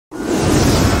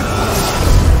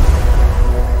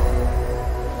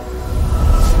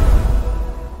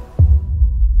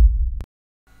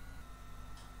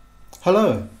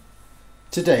Hello,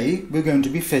 today we're going to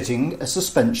be fitting a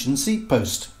suspension seat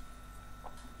post.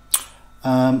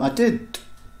 I did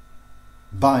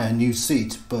buy a new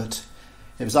seat, but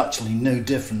it was actually no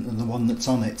different than the one that's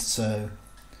on it, so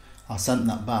I sent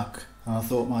that back and I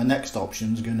thought my next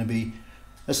option is going to be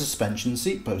a suspension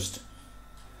seat post.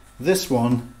 This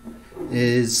one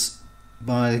is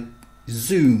by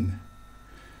Zoom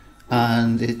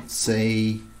and it's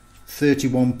a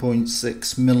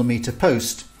 31.6mm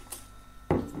post.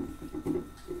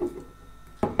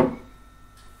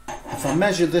 If I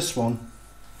measure this one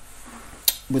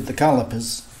with the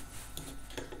calipers,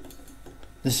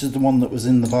 this is the one that was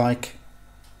in the bike.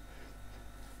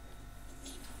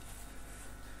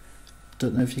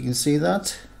 Don't know if you can see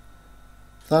that.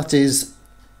 That is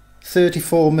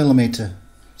 34mm,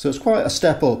 so it's quite a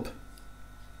step up.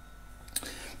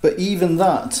 But even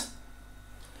that,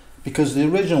 because the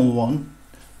original one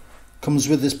comes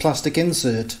with this plastic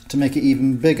insert to make it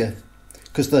even bigger,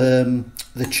 because the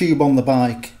tube on the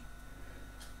bike,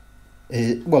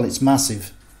 it's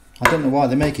massive. I don't know why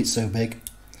they make it so big.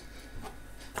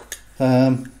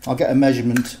 I'll get a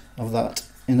measurement of that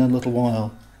in a little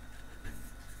while.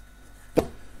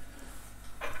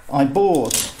 I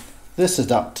bought this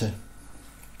adapter,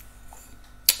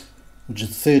 which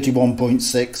is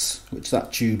 31.6, which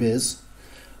that tube is,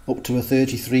 up to a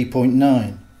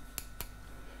 33.9.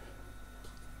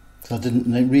 So I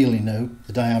didn't really know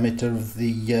the diameter of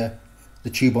the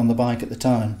tube on the bike at the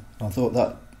time. I thought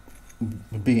that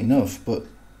would be enough, but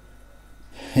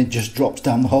it just drops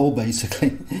down the hole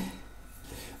basically.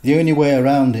 The only way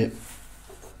around it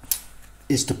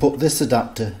is to put this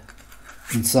adapter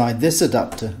inside this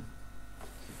adapter,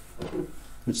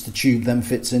 which the tube then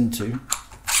fits into,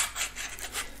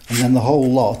 and then the whole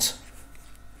lot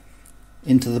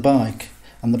into the bike,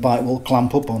 and the bike will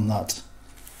clamp up on that.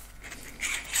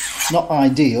 Not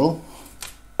ideal,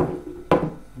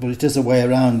 but it is a way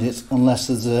around it, unless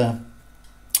there's an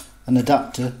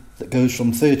adapter that goes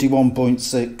from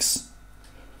 31.6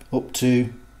 up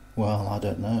to, well, I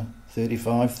don't know,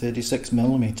 35,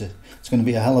 36mm. It's going to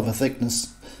be a hell of a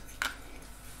thickness.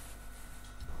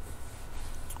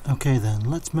 Okay then,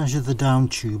 let's measure the down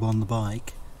tube on the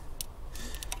bike.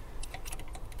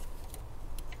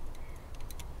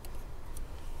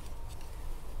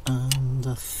 And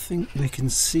I think we can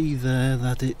see there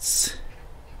that it's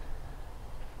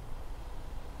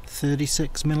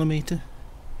 36mm.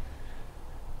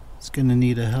 It's going to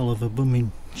need a hell of a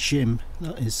bumming shim,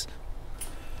 that is.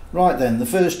 Right then, the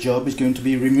first job is going to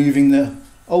be removing the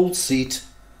old seat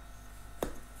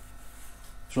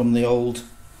from the old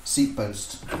seat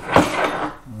post.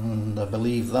 And I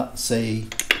believe that's a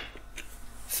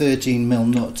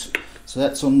 13mm nut. So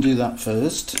let's undo that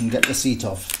first and get the seat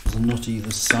off. There's a nut either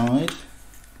side.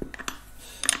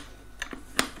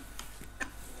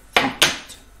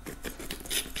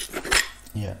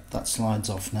 Yeah, that slides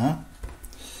off now.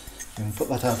 I'm going to put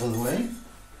that out of the way.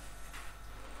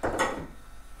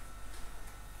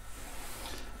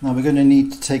 Now we're going to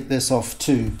need to take this off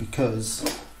too, because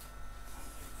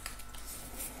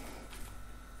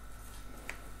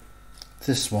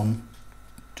this one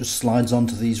just slides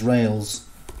onto these rails.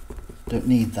 Don't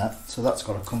need that, so that's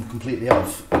got to come completely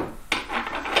off.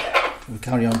 We'll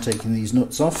carry on taking these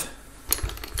nuts off.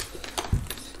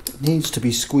 It needs to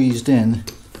be squeezed in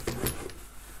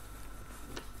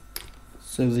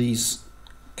so these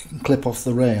can clip off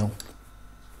the rail,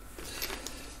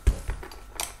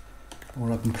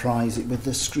 or I can prise it with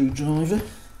this screwdriver.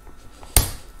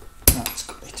 That's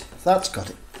got it. That's got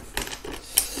it.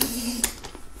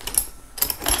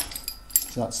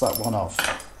 So that's that one off.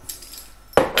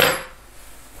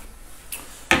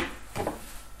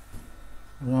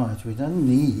 Right, we then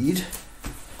need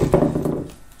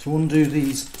to undo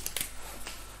these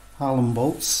Allen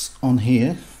bolts on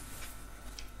here.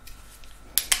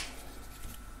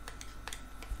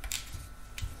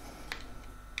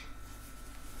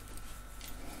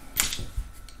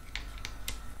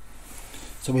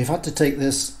 So we've had to take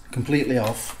this completely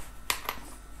off.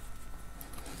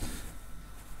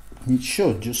 It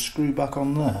should just screw back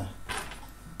on there.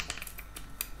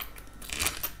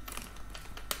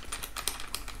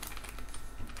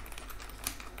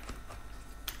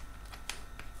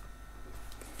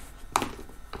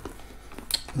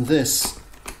 This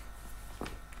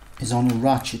is on a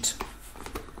ratchet,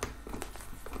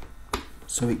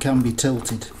 so it can be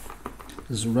tilted.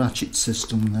 There's a ratchet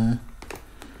system there.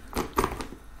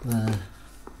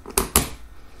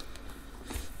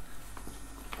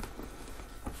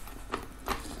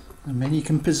 And then you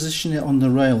can position it on the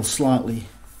rail slightly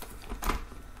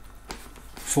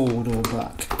forward or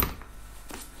back.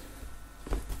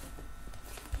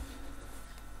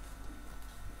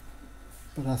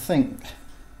 I think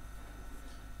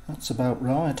that's about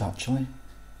right actually.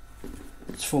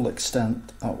 It's full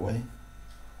extent that way.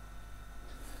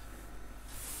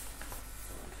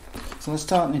 So let's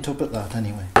tighten it up at that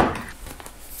anyway.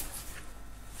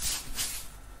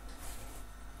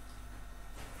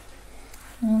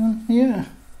 Yeah,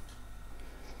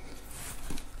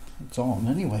 it's on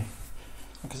anyway.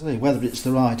 Like I say, whether it's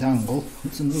the right angle,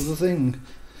 it's another thing.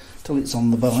 Till it's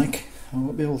on the bike, I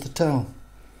won't be able to tell.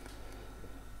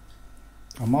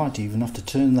 I might even have to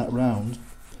turn that round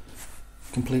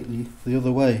completely the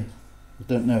other way. I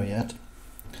don't know yet,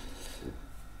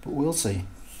 but we'll see.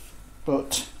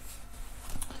 But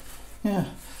yeah.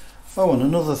 Oh, and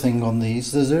another thing on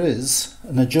these, there is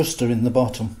an adjuster in the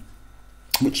bottom,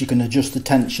 which you can adjust the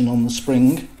tension on the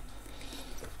spring,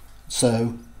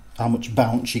 so how much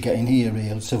bounce you get in here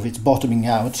really. So if it's bottoming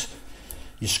out,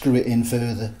 you screw it in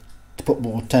further to put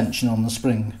more tension on the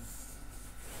spring.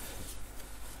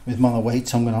 With my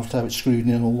weight, I'm going to have it screwed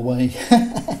in all the way.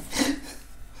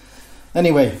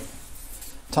 Anyway,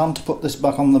 time to put this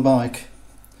back on the bike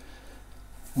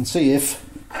and see if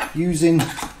using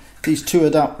these two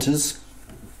adapters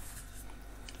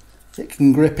it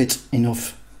can grip it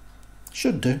enough.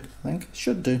 Should do, I think,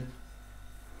 should do.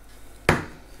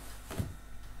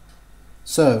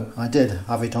 So, I did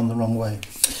have it on the wrong way.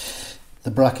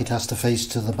 The bracket has to face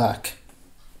to the back.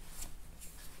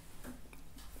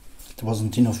 There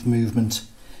wasn't enough movement.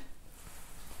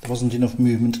 There wasn't enough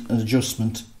movement and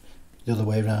adjustment the other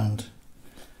way around.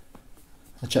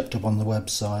 I checked up on the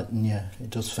website and yeah, it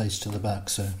does face to the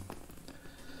back, so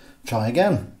try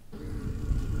again.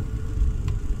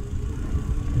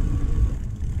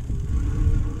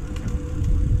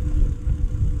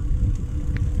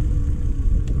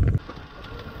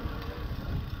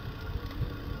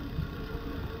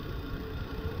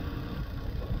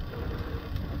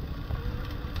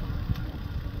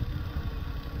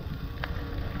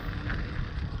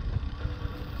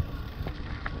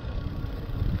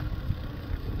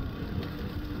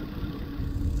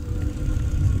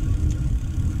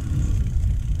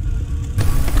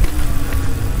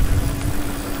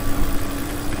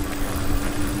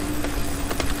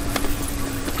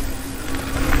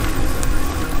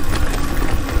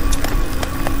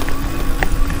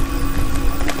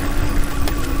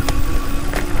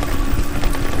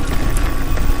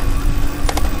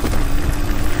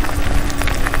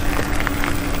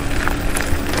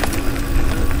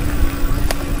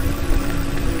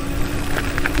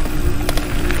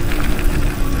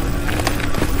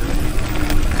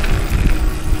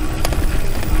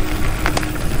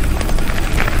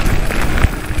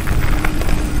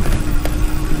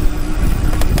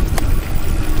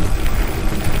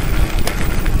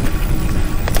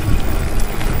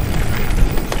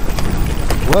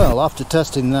 Well, after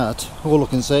testing that, all I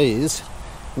can say is,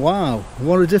 wow,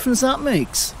 what a difference that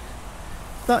makes.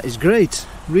 That is great.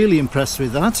 Really impressed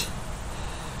with that.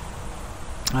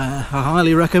 I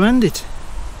highly recommend it.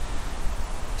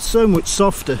 So much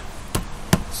softer.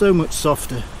 So much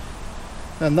softer.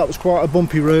 And that was quite a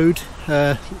bumpy road,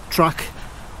 track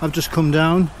I've just come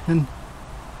down, and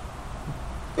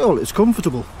well, it's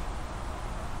comfortable.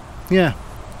 Yeah.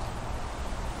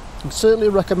 I certainly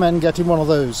recommend getting one of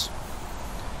those.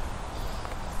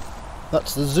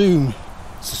 That's the Zoom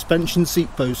suspension seat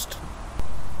post.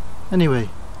 Anyway,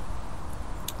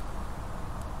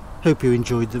 hope you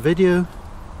enjoyed the video.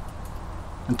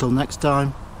 Until next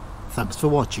time, thanks for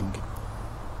watching.